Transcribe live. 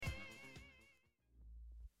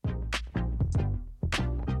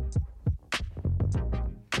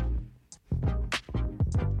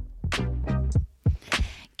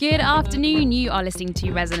Good afternoon. You are listening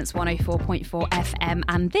to Resonance 104.4 FM,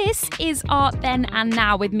 and this is Art Then and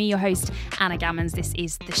Now with me, your host, Anna Gammons. This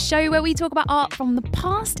is the show where we talk about art from the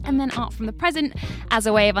past and then art from the present as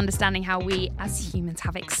a way of understanding how we as humans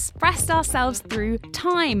have expressed ourselves through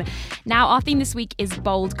time. Now, our theme this week is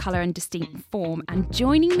bold colour and distinct form, and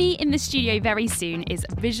joining me in the studio very soon is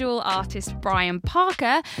visual artist Brian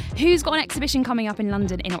Parker, who's got an exhibition coming up in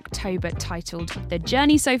London in October titled The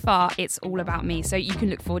Journey So Far, It's All About Me. So you can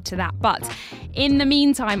look forward to that. But in the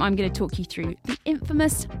meantime, I'm going to talk you through the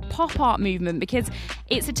infamous pop art movement, because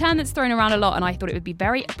it's a term that's thrown around a lot, and I thought it would be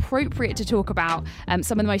very appropriate to talk about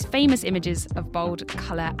some of the most famous images of bold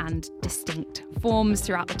colour and distinct forms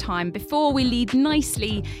throughout the time before we lead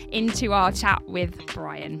nicely into our chat with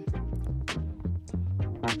Brian.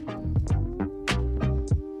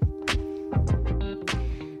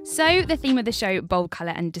 So the theme of the show, bold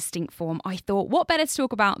colour and distinct form, I thought what better to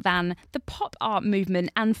talk about than the pop art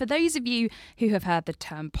movement. And for those of you who have heard the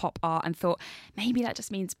term pop art and thought maybe that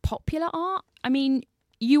just means popular art, I mean,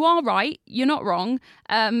 you are right, you're not wrong,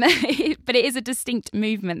 but it is a distinct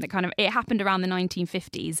movement that it happened around the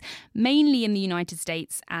 1950s, mainly in the United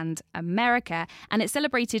States and America, and it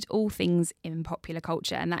celebrated all things in popular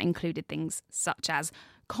culture, and that included things such as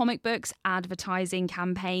comic books, advertising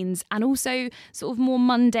campaigns, and also sort of more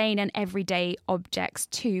mundane and everyday objects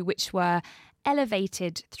too, which were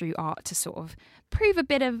elevated through art to sort of prove a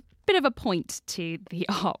bit of a point to the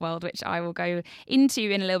art world, which I will go into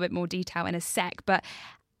in a little bit more detail in a sec. But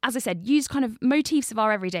as I said, used kind of motifs of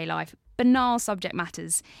our everyday life, banal subject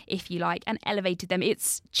matters, if you like, and elevated them.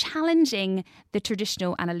 It's challenging the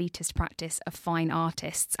traditional and elitist practice of fine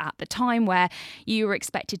artists at the time, where you were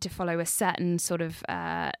expected to follow a certain sort of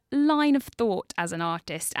line of thought as an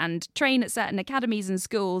artist and train at certain academies and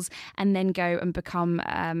schools and then go and become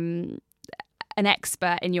an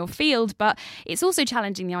expert in your field. But it's also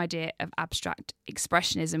challenging the idea of abstract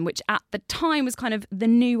expressionism, which at the time was kind of the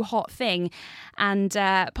new hot thing. And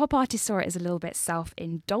pop artists saw it as a little bit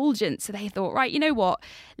self-indulgent. So they thought, right, you know what?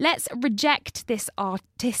 Let's reject this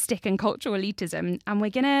artistic and cultural elitism, and we're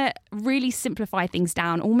going to really simplify things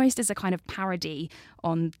down, almost as a kind of parody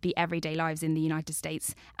on the everyday lives in the United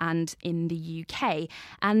States and in the UK.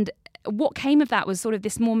 And what came of that was sort of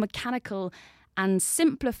this more mechanical and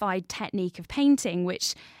simplified technique of painting,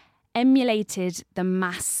 which emulated the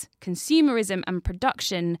mass consumerism and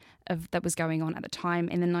production that was going on at the time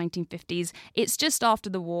in the 1950s. It's just after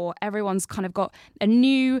the war. Everyone's kind of got a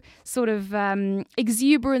new sort of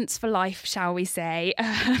exuberance for life, shall we say.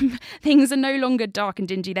 Things are no longer dark and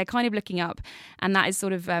dingy. They're kind of looking up. And that is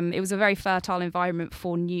sort of, it was a very fertile environment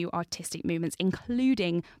for new artistic movements,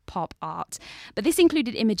 including pop art. But this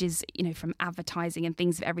included images, from advertising and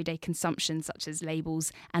things of everyday consumption, such as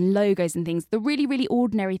labels and logos and things. The really, really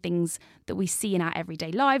ordinary things that we see in our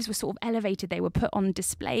everyday lives were sort of elevated. They were put on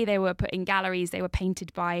display. They were put in galleries. They were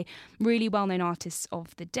painted by really well-known artists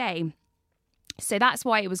of the day. So that's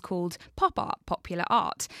why it was called pop art, popular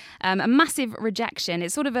art. A massive rejection.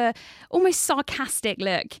 It's sort of a almost sarcastic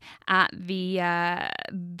look at the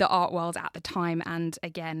art world at the time. And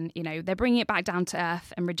again, they're bringing it back down to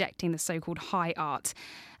earth and rejecting the so-called high art.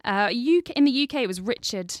 In the UK, it was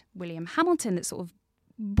Richard William Hamilton that sort of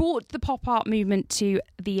brought the pop art movement to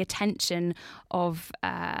the attention of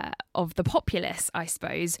the populace, I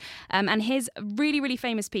suppose. And his really, really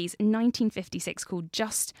famous piece in 1956 called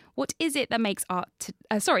 "Just What Is It That Makes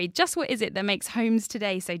Just What Is It That Makes Homes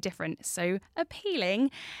Today So Different, So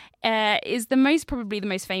Appealing," is probably the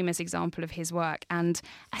most famous example of his work. And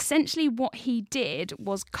essentially what he did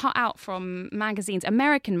was cut out from magazines,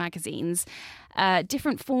 American magazines,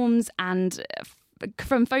 different forms and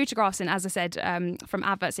from photographs and, as I said, from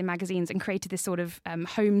adverts in magazines, and created this sort of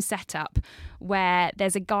home setup where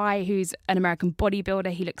there's a guy who's an American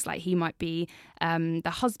bodybuilder. He looks like he might be the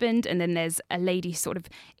husband, and then there's a lady sort of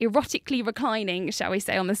erotically reclining, shall we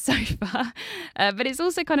say, on the sofa. But it's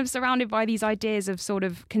also kind of surrounded by these ideas of sort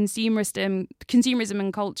of consumerism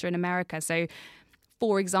and culture in America. So,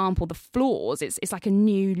 for example, the floors, it's like a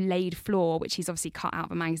new laid floor, which he's obviously cut out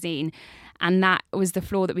of a magazine. And that was the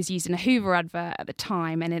floor that was used in a Hoover advert at the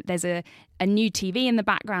time. And there's a new TV in the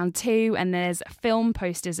background too. And there's film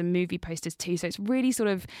posters and movie posters too. So it's really sort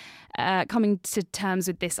of coming to terms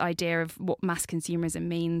with this idea of what mass consumerism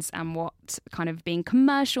means and what kind of being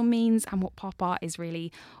commercial means and what pop art is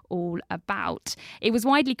really all about. It was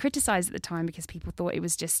widely criticised at the time because people thought it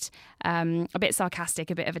was just a bit sarcastic,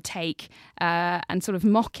 a bit of a take, and sort of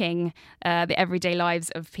mocking the everyday lives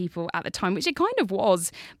of people at the time, which it kind of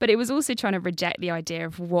was. But it was also trying to reject the idea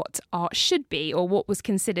of what art should be or what was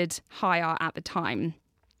considered high art at the time.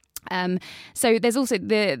 So there's also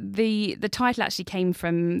the title actually came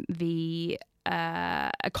from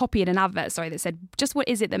a copy in an advert, that said, just what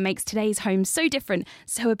is it that makes today's home so different,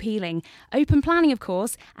 so appealing? Open planning, of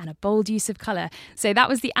course, and a bold use of colour. So that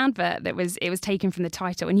was the advert it was taken from the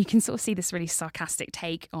title, and you can sort of see this really sarcastic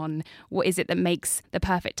take on what is it that makes the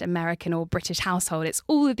perfect American or British household. It's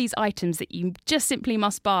all of these items that you just simply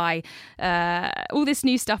must buy, all this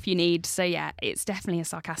new stuff you need. So yeah, it's definitely a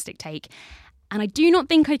sarcastic take. And I do not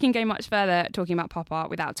think I can go much further talking about pop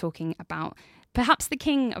art without talking about perhaps the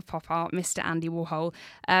king of pop art, Mr. Andy Warhol,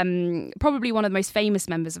 probably one of the most famous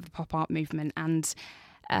members of the pop art movement. And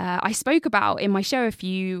I spoke about in my show a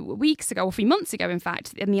few months ago, in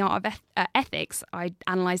fact, in The Art of Ethics, I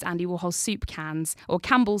analysed Andy Warhol's soup cans, or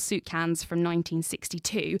Campbell's soup cans from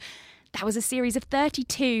 1962. That was a series of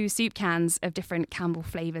 32 soup cans of different Campbell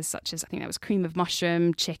flavours, such as, I think that was cream of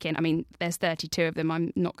mushroom, chicken. I mean, there's 32 of them.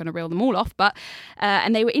 I'm not going to reel them all off. But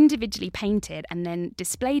and they were individually painted and then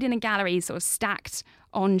displayed in a gallery, sort of stacked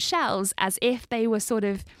on shelves as if they were sort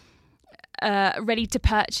of ready to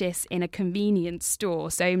purchase in a convenience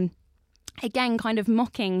store. So again, kind of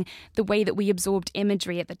mocking the way that we absorbed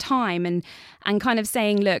imagery at the time and kind of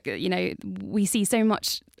saying, look, you know, we see so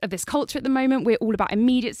much of this culture at the moment. We're all about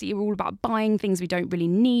immediacy. We're all about buying things we don't really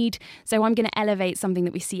need. So I'm going to elevate something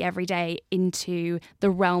that we see every day into the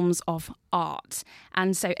realms of art.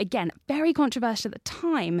 And so again, very controversial at the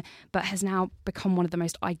time, but has now become one of the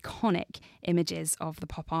most iconic images of the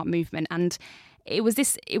pop art movement. And it was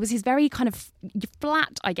his very kind of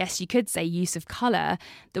flat, I guess you could say, use of colour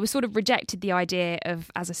that was sort of rejected the idea of,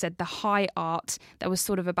 as I said, the high art that was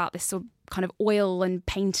sort of about this sort of kind of oil and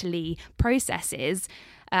painterly processes.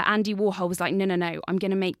 Andy Warhol was like, no, I'm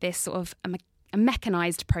going to make this sort of a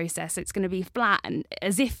mechanised process. It's going to be flat and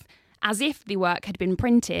as if the work had been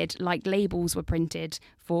printed like labels were printed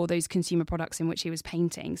for those consumer products in which he was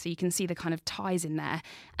painting. So you can see the kind of ties in there.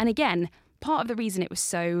 And again, part of the reason it was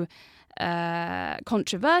so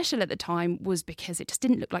controversial at the time was because it just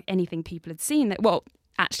didn't look like anything people had seen. Well,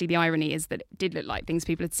 actually, the irony is that it did look like things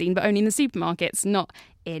people had seen, but only in the supermarkets, not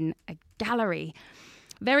in a gallery.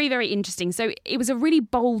 Very, very interesting. So it was a really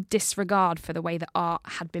bold disregard for the way that art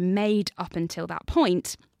had been made up until that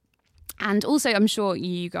point. And also, I'm sure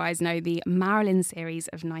you guys know the Marilyn series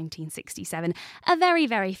of 1967, a very,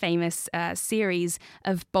 very famous series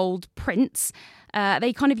of bold prints.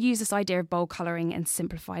 They kind of use this idea of bold colouring and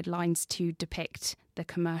simplified lines to depict the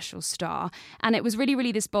commercial star. And it was really,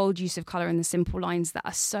 really this bold use of colour and the simple lines that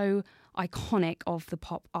are so iconic of the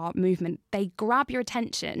pop art movement. They grab your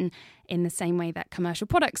attention in the same way that commercial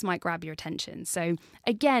products might grab your attention. So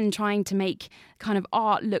again, trying to make kind of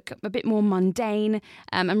art look a bit more mundane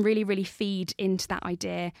and really, really feed into that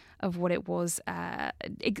idea of what it was,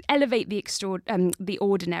 elevate the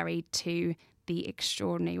ordinary to the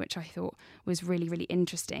extraordinary, which I thought was really, really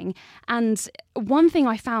interesting. And one thing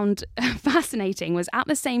I found fascinating was at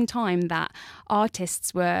the same time that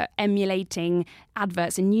artists were emulating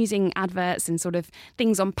adverts and using adverts and sort of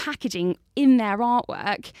things on packaging in their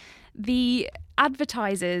artwork, the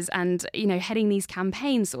advertisers and, you know, heading these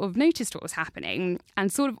campaigns sort of noticed what was happening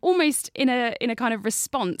and sort of almost in a kind of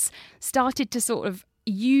response started to sort of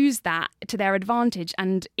use that to their advantage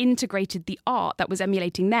and integrated the art that was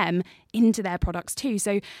emulating them into their products too.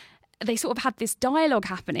 So they sort of had this dialogue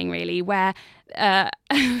happening really where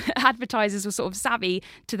advertisers were sort of savvy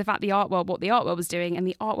to the fact what the art world was doing, and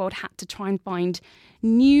the art world had to try and find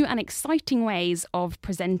new and exciting ways of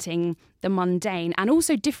presenting the mundane and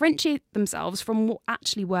also differentiate themselves from what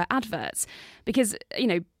actually were adverts. Because, you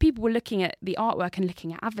know, people were looking at the artwork and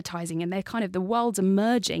looking at advertising and they're kind of the worlds are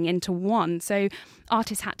merging into one. So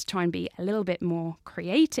artists had to try and be a little bit more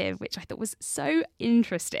creative, which I thought was so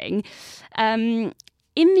interesting.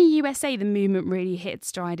 In the USA, the movement really hit its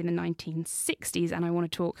stride in the 1960s, and I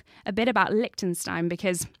want to talk a bit about Lichtenstein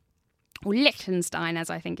because, or Liechtenstein, as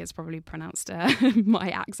I think is probably pronounced, my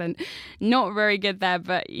accent, not very good there,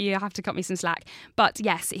 but you have to cut me some slack. But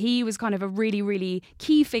yes, he was kind of a really, really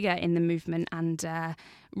key figure in the movement and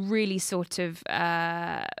really sort of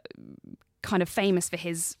kind of famous for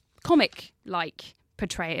his comic-like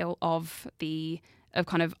portrayal of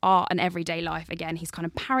kind of art and everyday life. Again, he's kind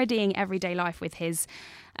of parodying everyday life with his,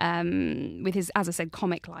 as I said,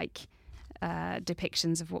 comic-like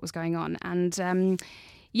depictions of what was going on. And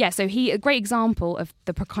so a great example of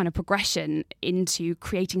the kind of progression into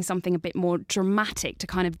creating something a bit more dramatic to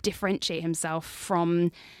kind of differentiate himself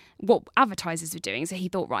from what advertisers were doing. So he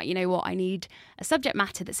thought, right, you know what, I need a subject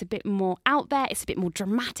matter that's a bit more out there, it's a bit more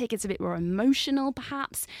dramatic, it's a bit more emotional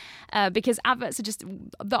perhaps, because adverts are just,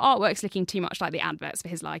 the artwork's looking too much like the adverts for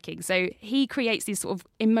his liking. So he creates these sort of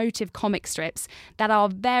emotive comic strips that are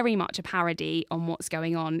very much a parody on what's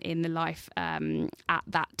going on in the life at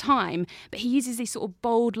that time. But he uses these sort of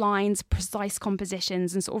bold lines, precise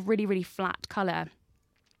compositions, and sort of really, really flat colour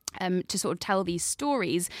to sort of tell these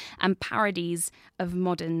stories and parodies of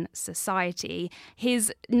modern society.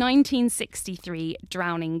 His 1963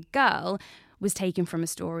 Drowning Girl was taken from a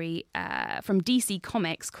story from DC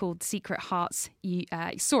Comics called Secret Hearts.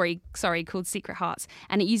 Called Secret Hearts,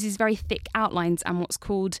 and it uses very thick outlines and what's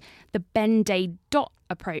called the Ben-Day dot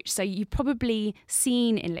approach. So you've probably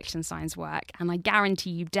seen in Lichtenstein's work, and I guarantee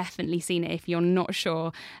you've definitely seen it. If you're not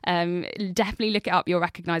sure, definitely look it up, you'll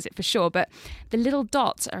recognise it for sure. But the little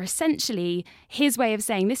dots are essentially his way of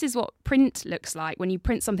saying this is what print looks like. When you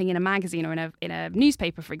print something in a magazine or in a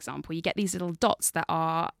newspaper, for example, you get these little dots that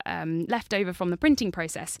are left over from the printing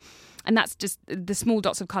process. And that's just the small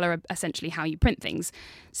dots of colour are essentially how you print things.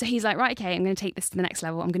 So he's like, right, okay, I'm going to take this to the next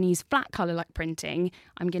level. I'm going to use flat colour like printing.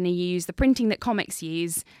 I'm going to use the printing that comics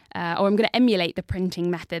use, or I'm going to emulate the printing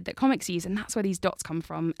method that comics use. And that's where these dots come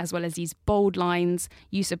from, as well as these bold lines,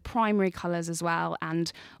 use of primary colours as well,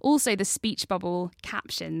 and also the speech bubble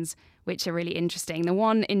captions, which are really interesting. The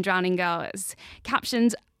one in Drowning Girl is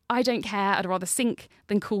captions, "I don't care, I'd rather sink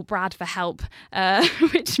than call Brad for help,"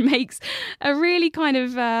 which makes a really kind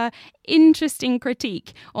of interesting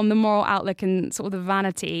critique on the moral outlook and sort of the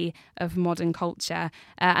vanity of modern culture,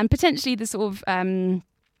 and potentially the sort of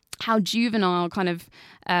how juvenile kind of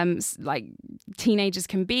like teenagers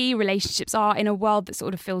can be, relationships are in a world that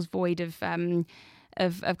sort of feels void of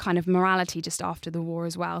kind of morality just after the war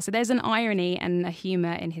as well. So there's an irony and a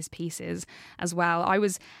humour in his pieces as well. I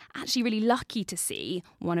was actually really lucky to see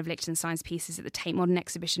one of Lichtenstein's pieces at the Tate Modern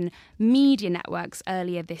Exhibition Media Networks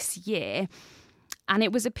earlier this year. And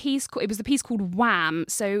it was the piece called Wham!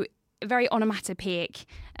 So very onomatopoeic,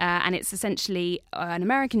 and it's essentially an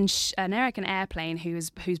American airplane who's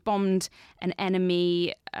bombed an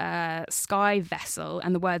enemy sky vessel,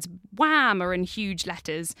 and the words "wham" are in huge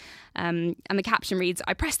letters, and the caption reads,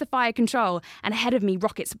 "I press the fire control, and ahead of me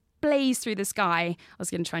rockets blaze through the sky." I was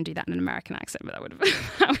going to try and do that in an American accent, but that would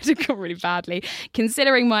have gone really badly.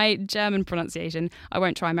 Considering my German pronunciation, I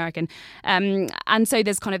won't try American. And so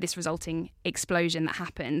there's kind of this resulting explosion that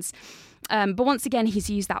happens. But once again, he's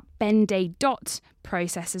used that Ben-Day dot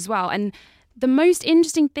process as well. And the most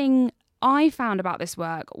interesting thing I found about this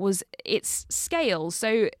work was its scale.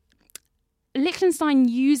 So Lichtenstein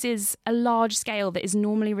uses a large scale that is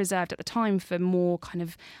normally reserved at the time for more kind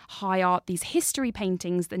of high art, these history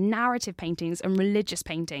paintings, the narrative paintings and religious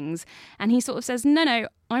paintings. And he sort of says, no,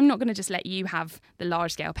 I'm not going to just let you have the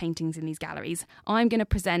large scale paintings in these galleries. I'm going to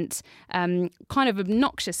present kind of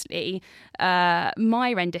obnoxiously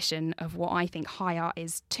my rendition of what I think high art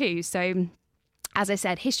is too. So as I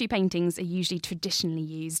said, history paintings are usually traditionally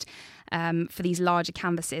used for these larger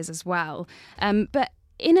canvases as well. But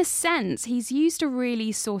in a sense, he's used a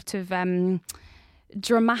really sort of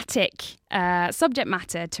dramatic subject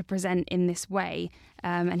matter to present in this way.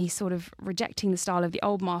 And he's sort of rejecting the style of the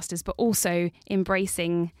old masters, but also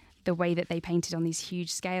embracing the way that they painted on these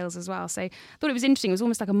huge scales as well. So I thought it was interesting. It was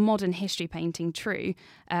almost like a modern history painting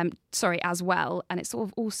as well. And it sort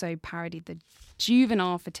of also parodied the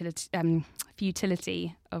juvenile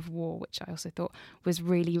futility of war, which I also thought was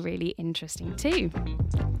really, really interesting too.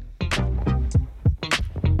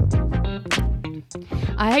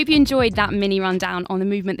 I hope you enjoyed that mini rundown on the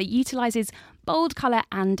movement that utilises bold colour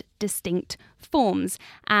and distinct forms,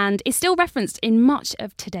 and is still referenced in much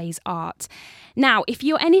of today's art. Now, if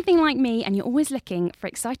you're anything like me and you're always looking for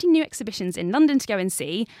exciting new exhibitions in London to go and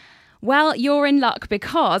see, well, you're in luck,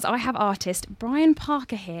 because I have artist Brian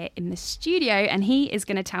Parker here in the studio, and he is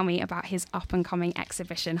going to tell me about his up-and-coming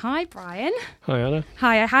exhibition. Hi, Brian. Hi, Anna.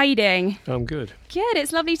 Hi, how are you doing? I'm good. Good,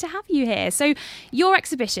 it's lovely to have you here. So your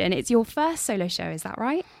exhibition, it's your first solo show, is that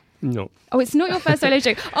right? No. Oh, it's not your first solo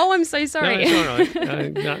show. Oh, I'm so sorry. No, it's all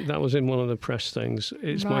right. That was in one of the press things.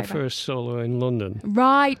 It's my first solo in London.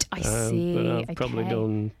 Right, I see. But I've probably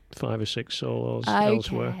done 5 or 6 solos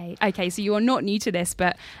elsewhere. Okay, so you're not new to this,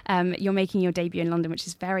 but you're making your debut in London, which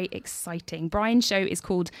is very exciting. Brian's show is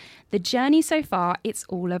called The Journey So Far, It's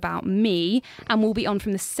All About Me, and will be on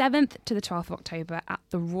from the 7th to the 12th of October at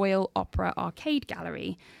the Royal Opera Arcade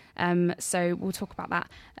Gallery. So we'll talk about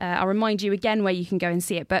that. I'll remind you again where you can go and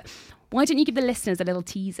see it, but why don't you give the listeners a little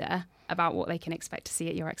teaser about what they can expect to see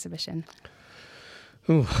at your exhibition?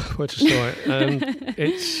 Oh, where to start?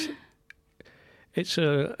 It's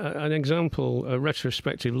an example, a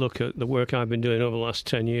retrospective look at the work I've been doing over the last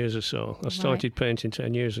 10 years or so. I started painting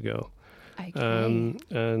 10 years ago. Okay.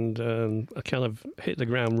 I kind of hit the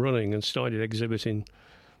ground running and started exhibiting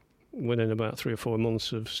within about 3 or 4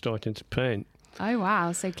 months of starting to paint. Oh,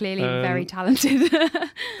 wow. So clearly very talented.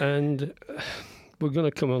 And we're going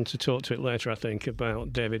to come on to talk to it later, I think,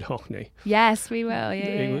 about David Hockney. Yes, we will.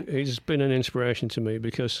 Yeah. He's been an inspiration to me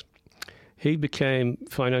because he became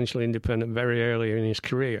financially independent very early in his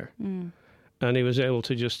career. And he was able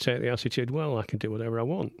to just take the attitude, well, I can do whatever I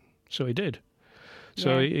want. So he did.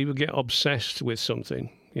 So he would get obsessed with something,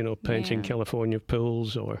 painting California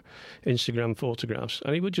pools or Instagram photographs.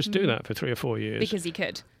 And he would just do that for 3 or 4 years. Because he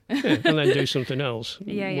could. And then do something else.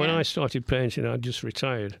 When I started painting, I just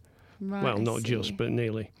retired. Right, well, not just, but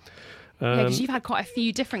nearly. Because you've had quite a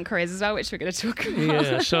few different careers as well, which we're going to talk about.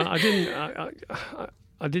 Yeah, so I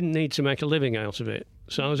didn't need to make a living out of it.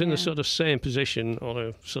 So I was in the sort of same position on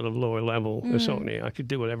a sort of lower level as Hockney. I could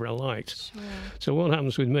do whatever I liked. Sure. So what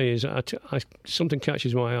happens with me is something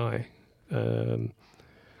catches my eye, and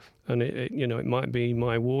it might be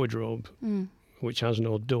my wardrobe, which has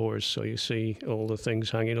no doors, so you see all the things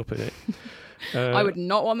hanging up in it. I would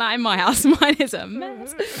not want that in my house. Mine is a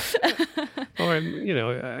mess. Or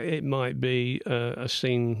it might be a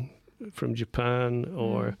scene from Japan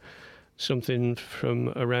or something from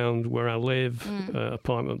around where I live,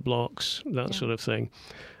 apartment blocks, that sort of thing.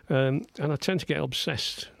 And I tend to get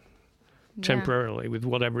obsessed temporarily with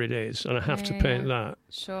whatever it is, and I have to paint that.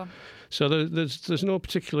 Sure. So there's no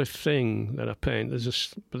particular thing that I paint.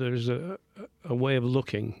 There's a way of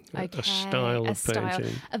looking, a style of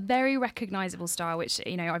painting. A very recognisable style, which,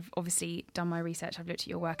 I've obviously done my research, I've looked at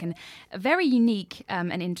your work, and a very unique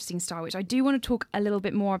and interesting style, which I do want to talk a little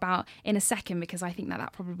bit more about in a second, because I think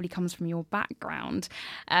that probably comes from your background,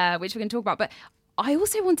 which we're going to talk about. But I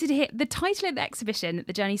also wanted to hit the title of the exhibition,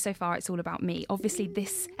 The Journey So Far, It's All About Me. Obviously,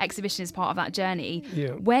 this exhibition is part of that journey. Yeah.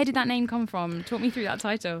 Where did that name come from? Talk me through that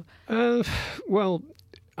title. Well,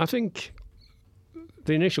 I think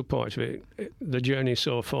the initial part of it, The Journey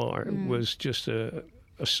So Far, was just a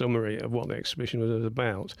summary of what the exhibition was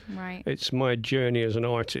about. Right. It's my journey as an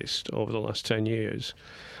artist over the last 10 years.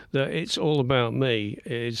 That it's all about me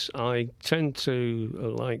is I tend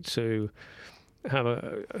to like to have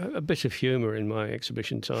a bit of humour in my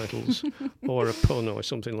exhibition titles, or a pun or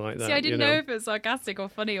something like that. See, I didn't know if it was sarcastic or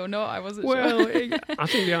funny or not. I wasn't sure. Well, I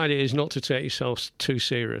think the idea is not to take yourself too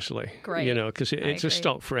seriously. Great. Because it's a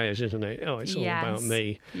stock phrase, isn't it? Oh, it's all about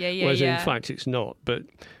me. Yeah. Whereas in fact it's not, but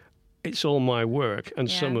it's all my work, and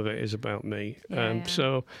some of it is about me.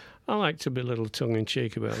 So I like to be a little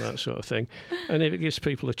tongue-in-cheek about that sort of thing. And if it gives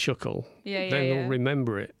people a chuckle, then they'll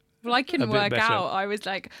remember it. Well, I couldn't work out. I was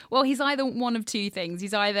like, well, he's either one of two things.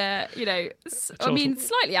 He's either,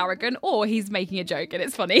 slightly arrogant, or he's making a joke and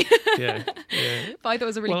it's funny. Yeah. But I thought it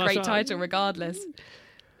was a really great title regardless.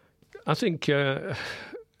 I think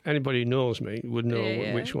anybody who knows me would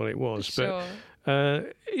know which one it was. Sure.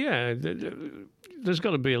 But there's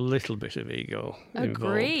got to be a little bit of ego involved.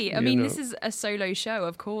 Agree. I mean, this is a solo show,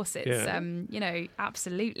 of course. It's,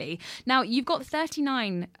 absolutely. Now, you've got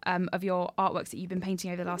 39 of your artworks that you've been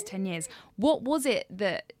painting over the last 10 years. What was it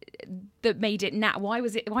that made it now? Why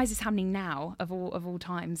is this happening now of all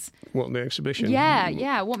times? What, the exhibition?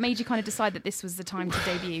 Yeah. What made you kind of decide that this was the time to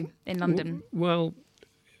debut in London? Well,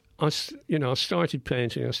 I started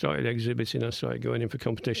painting, I started exhibiting, I started going in for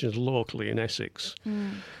competitions locally in Essex.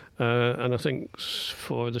 And I think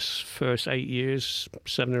for the first 7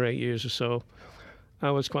 or 8 years or so,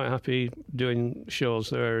 I was quite happy doing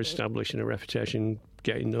shows there, establishing a reputation,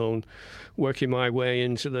 getting known, working my way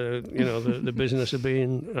into the business of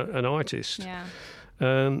being an artist. Yeah.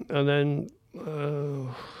 And then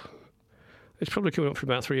it's probably coming up for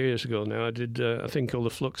about 3 years ago now. I did a thing called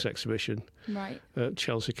the Flux exhibition at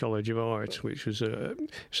Chelsea College of Art, which was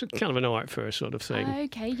it's kind of an art fair sort of thing.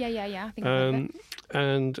 Okay, yeah. I think I've heard of it.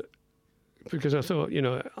 And because I thought,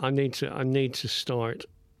 I need to start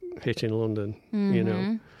hitting London.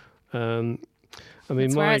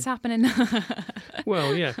 That's where it's happening.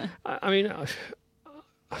 Well, yeah.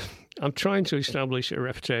 I'm trying to establish a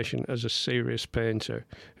reputation as a serious painter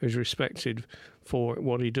who's respected for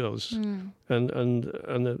what he does and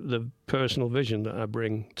the personal vision that I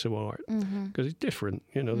bring to art, because it's different.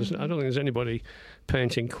 I don't think there's anybody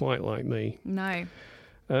painting quite like me. No.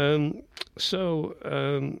 So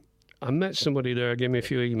I met somebody there, gave me a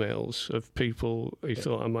few emails of people he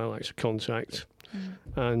thought I might like to contact.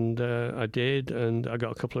 And I did, and I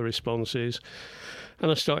got a couple of responses. And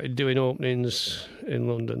I started doing openings in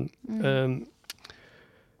London.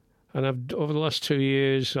 And over the last 2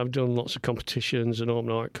 years, I've done lots of competitions and open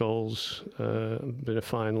art calls. I've been a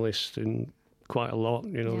finalist in quite a lot,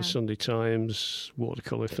 the Sunday Times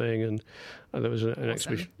watercolour thing, and there was an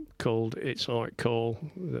exhibition called It's Art Call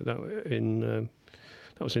that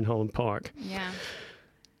was in Holland Park. Yeah.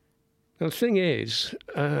 Now, the thing is,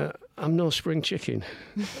 I'm no spring chicken.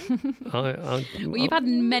 Well, you've had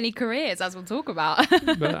many careers, as we'll talk about.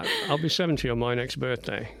 But I'll be 70 on my next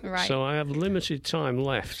birthday. Right. So I have limited time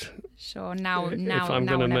left. Sure, now if I'm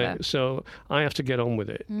going to so I have to get on with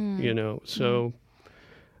it, So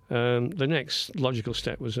the next logical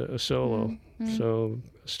step was a solo. So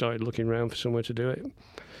I started looking around for somewhere to do it.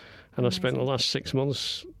 And I spent the last 6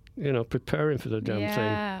 months preparing for the damn thing.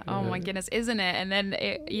 Yeah. Oh my goodness, isn't it? And then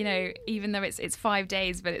even though it's 5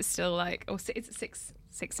 days, but it's still like, it's 6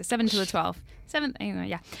 to 7 to the 12th. 7th,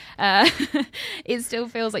 yeah. It still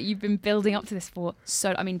feels like you've been building up to this for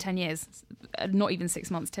 10 years, not even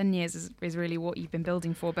 6 months. 10 years is really what you've been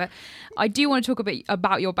building for. But I do want to talk a bit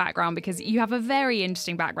about your background, because you have a very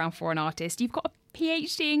interesting background for an artist. You've got a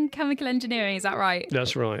PhD in chemical engineering, is that right?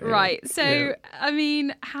 That's right. Right. So, I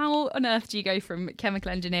mean, how on earth do you go from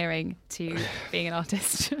chemical engineering to being an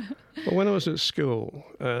artist? Well, when I was at school,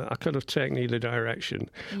 I could have taken either direction.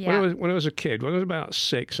 Yeah. When I was a kid, when I was about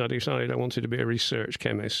 6, I decided I wanted to be a research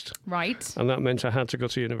chemist. Right. And that meant I had to go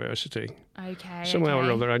to university. Okay. Somehow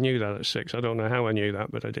or other, I knew that at 6. I don't know how I knew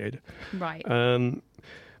that, but I did. Right.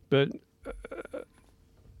 But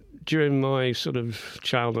during my sort of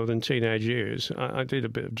childhood and teenage years, I did a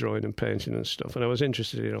bit of drawing and painting and stuff, and I was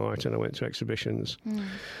interested in art, and I went to exhibitions.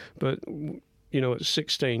 But at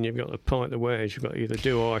 16, you've got to part the ways. You've got to either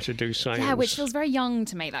do art or do science. Yeah, which feels very young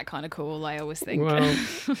to make that kind of call, I always think. Well,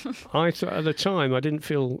 I thought at the time, I didn't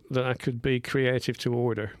feel that I could be creative to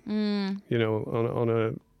order, on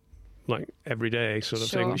a like everyday sort of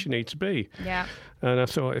thing, which you need to be. Yeah. And I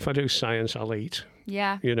thought, if I do science, I'll eat.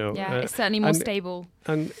 Yeah. It's certainly more stable.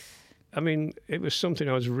 And I mean, it was something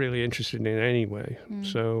I was really interested in anyway.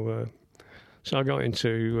 So I got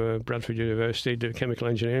into Bradford University, did chemical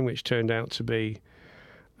engineering, which turned out to be,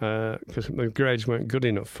 because my grades weren't good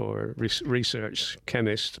enough for research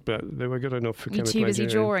chemist, but they were good enough for chemical engineering. You're too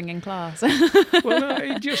busy drawing in class. Well, no,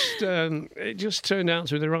 it just turned out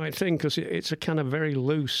to be the right thing, because it's a kind of very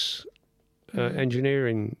loose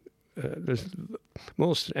engineering.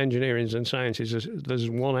 Most engineering and sciences, there's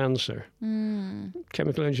one answer.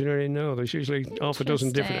 Chemical engineering, no. There's usually half a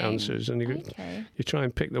dozen different answers, and you try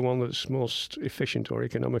and pick the one that's most efficient or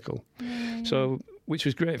economical. So, which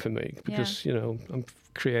was great for me, because I'm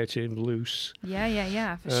creative, loose.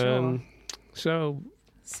 Yeah, for sure. So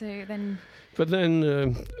then. But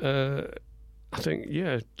then. I think,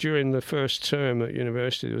 during the first term at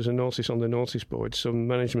university, there was a notice on the notice board. Some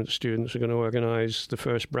management students were going to organise the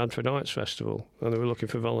first Bradford Arts Festival, and they were looking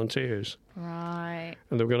for volunteers. Right.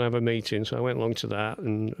 And they were going to have a meeting, so I went along to that,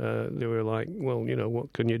 and they were like, well,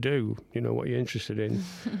 what can you do? What are you interested in?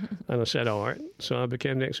 And I said art, so I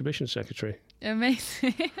became the exhibition secretary.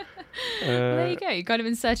 Amazing. Well, there you go. You kind of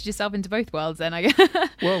inserted yourself into both worlds then, I guess.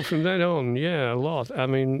 Well, from then on, a lot. I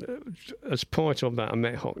mean, as part of that, I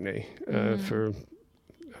met Hockney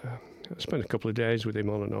I spent a couple of days with him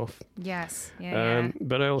on and off. Yes,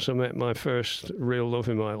 But I also met my first real love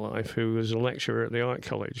in my life, who was a lecturer at the art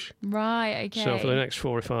college. Right, okay. So for the next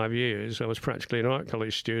 4 or 5 years, I was practically an art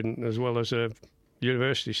college student as well as a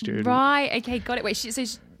university student. Right, okay, got it. Wait, so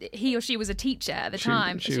he or she was a teacher at the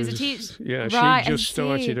time? She was a teacher? Yeah, right, she just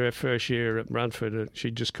started her first year at Bradford.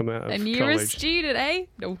 She'd just come out of college. And you're a student, eh?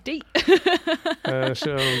 Naughty.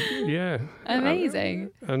 So, yeah.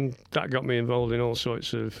 Amazing. And that got me involved in all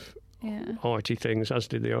sorts of arty things, as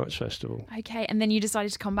did the Arts Festival. Okay, and then you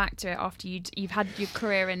decided to come back to it after you've had your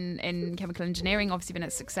career in chemical engineering, obviously been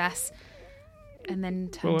a success. And then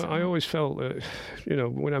I always felt that,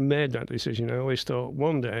 when I made that decision, I always thought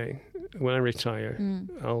one day when I retire,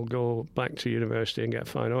 I'll go back to university and get a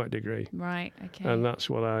fine art degree. Right, okay. And that's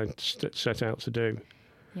what I set out to do.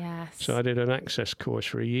 Yes. So I did an access course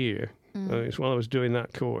for a year. And while I was doing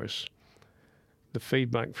that course, the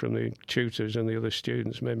feedback from the tutors and the other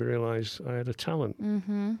students made me realise I had a talent.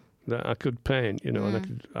 That I could paint, and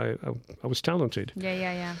I was talented.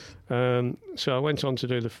 Yeah. So I went on to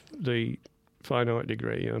do the fine art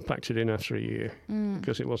degree, and I packed it in after a year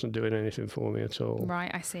because it wasn't doing anything for me at all.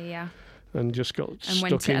 Right, I see, yeah. And just got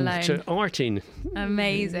stuck into arting.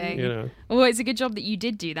 Amazing. Well, it's a good job that you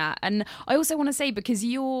did do that. And I also want to say, because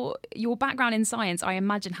your background in science, I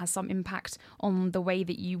imagine, has some impact on the way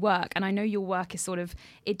that you work. And I know your work is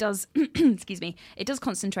it does, excuse me, it does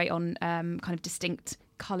concentrate on kind of distinct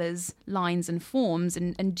colours, lines and forms,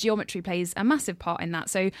 and geometry plays a massive part in that.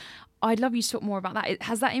 So I'd love you to talk more about that.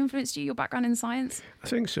 Has that influenced you, your background in science? I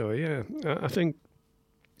think so, yeah. I think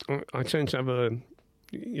I tend to have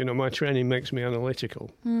my training makes me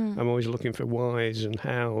analytical. I'm always looking for whys and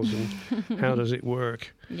hows and how does it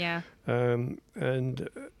work. Yeah. And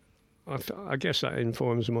I guess that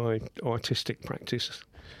informs my artistic practice,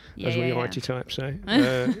 as we arty types say.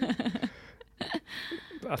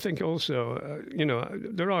 I think also,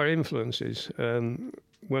 there are influences.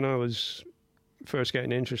 When I was first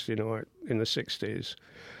getting interested in art in the 60s,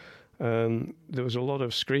 there was a lot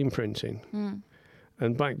of screen printing.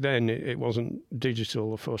 And back then, it wasn't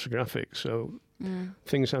digital or photographic, so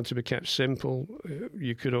things had to be kept simple.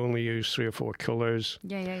 You could only use 3 or 4 colours.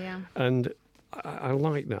 Yeah. And I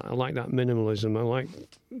like that. I like that minimalism. I like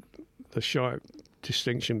the sharp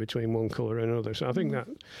distinction between one colour and another. So I think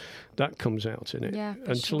that comes out in it. Yeah,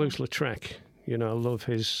 and sure. Toulouse-Lautrec, I love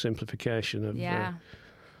his simplification of... Yeah.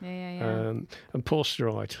 And poster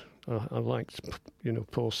art. I liked,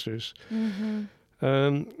 posters. Mm-hmm.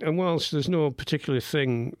 And whilst there's no particular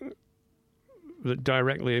thing that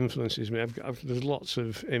directly influences me, there's lots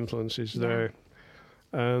of influences there.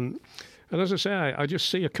 And as I say, I just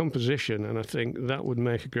see a composition and I think that would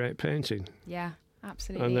make a great painting. Yeah,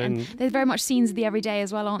 absolutely. And they're very much scenes of the everyday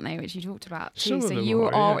as well, aren't they, which you talked about too. Some of So them you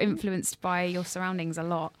are influenced by your surroundings a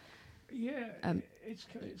lot. Yeah,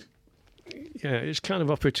 it's kind of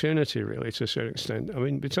opportunity, really, to a certain extent. I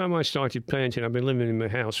mean, by the time I started painting, I've been living in my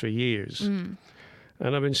house for years.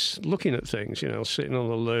 And I've been looking at things, sitting on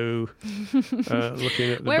the loo, looking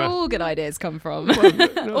at the... Where all good ideas come from?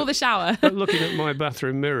 Or the shower. Looking at my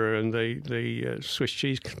bathroom mirror and the Swiss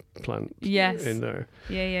cheese plant in there.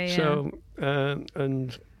 Yeah. So,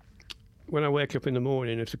 and when I wake up in the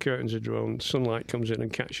morning, if the curtains are drawn, sunlight comes in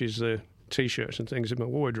and catches the T-shirts and things in my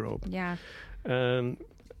wardrobe. Yeah. And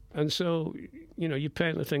so, you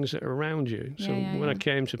paint the things that are around you. So when I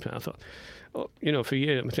came to paint, I thought... for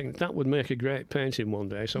years, I think that would make a great painting one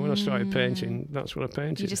day. So when I started painting, that's what I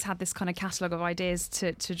painted. You just had this kind of catalogue of ideas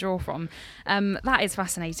to draw from. That is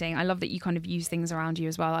fascinating. I love that you kind of use things around you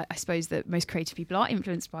as well. I suppose that most creative people are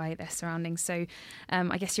influenced by their surroundings. So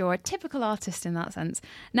I guess you're a typical artist in that sense.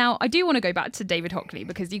 Now, I do want to go back to David Hockney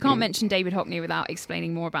because you can't mention David Hockney without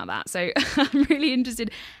explaining more about that. So I'm really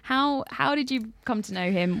interested. How did you come to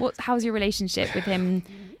know him? How's your relationship with him?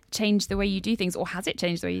 Changed the way you do things, or has it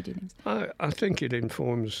changed the way you do things? I think it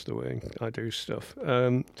informs the way I do stuff.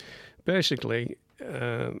 Basically,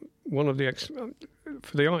 one of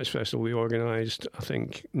for the Arts Festival, we organised, I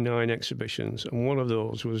think, 9 exhibitions, and one of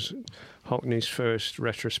those was Hockney's first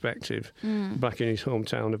retrospective back in his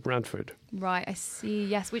hometown of Bradford. Right, I see.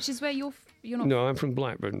 Yes, which is where you're not. No, I'm from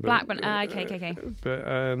Blackburn. Blackburn. Okay. But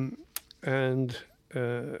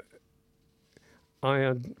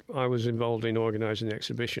I was involved in organising the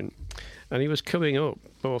exhibition, and he was coming up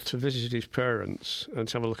both to visit his parents and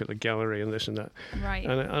to have a look at the gallery and this and that. Right.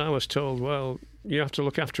 And I was told, well, you have to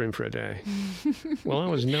look after him for a day. Well, I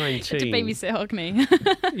was 19. To babysit Hockney.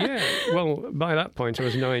 Yeah. Well, by that point, I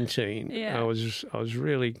was 19. Yeah. I was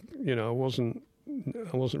really, I wasn't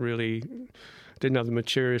really. Didn't have the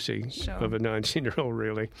maturity of a 19-year-old,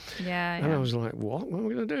 really. Yeah. And I was like, what am I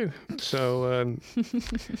going to do? So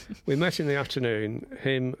we met in the afternoon,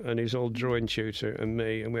 him and his old drawing tutor and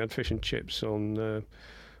me, and we had fish and chips on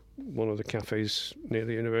one of the cafes near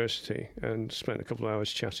the university and spent a couple of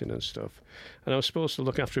hours chatting and stuff. And I was supposed to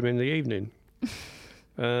look after him in the evening.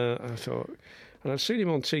 I thought... And I'd seen him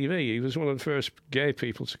on TV. He was one of the first gay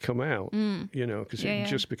people to come out, because it had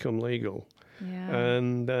just become legal. Yeah.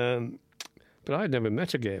 And... but I'd never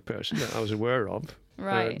met a gay person that I was aware of.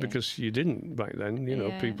 Right. Because you didn't back then,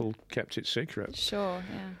 people kept it secret. Sure,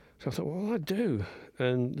 yeah. So I thought, well, I do.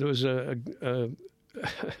 And there was a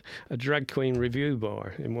drag queen review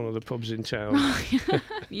bar in one of the pubs in town.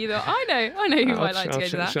 You thought, I know who might like to go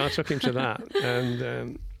to that. So I took him to that.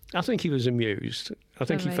 And I think he was amused. I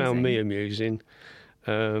think Amazing. He found me amusing.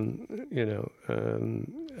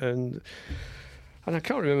 And I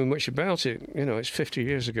can't remember much about it. It's 50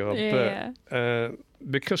 years ago. But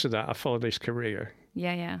because of that, I followed his career.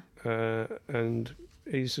 Yeah. And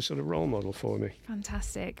he's a sort of role model for me.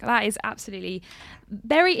 Fantastic. That is absolutely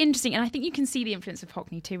very interesting. And I think you can see the influence of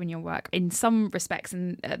Hockney too in your work in some respects,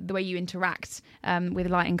 and the way you interact with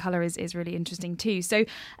light and colour is really interesting too. So,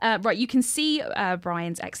 you can see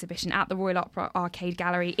Brian's exhibition at the Royal Opera Arcade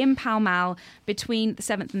Gallery in Pall Mall between the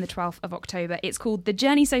 7th and the 12th of October. It's called The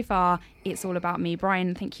Journey So Far It's All About Me.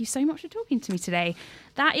 Brian, thank you so much for talking to me today.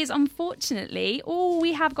 That is unfortunately all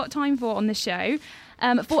we have got time for on the show.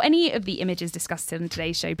 For any of the images discussed in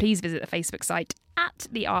today's show, please visit the Facebook site at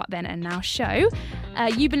the Art Then and Now show.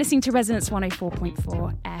 You've been listening to Resonance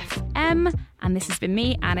 104.4 FM, and this has been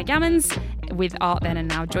me, Anna Gammons, with Art Then and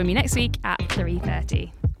Now. Join me next week at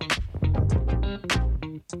 3:30.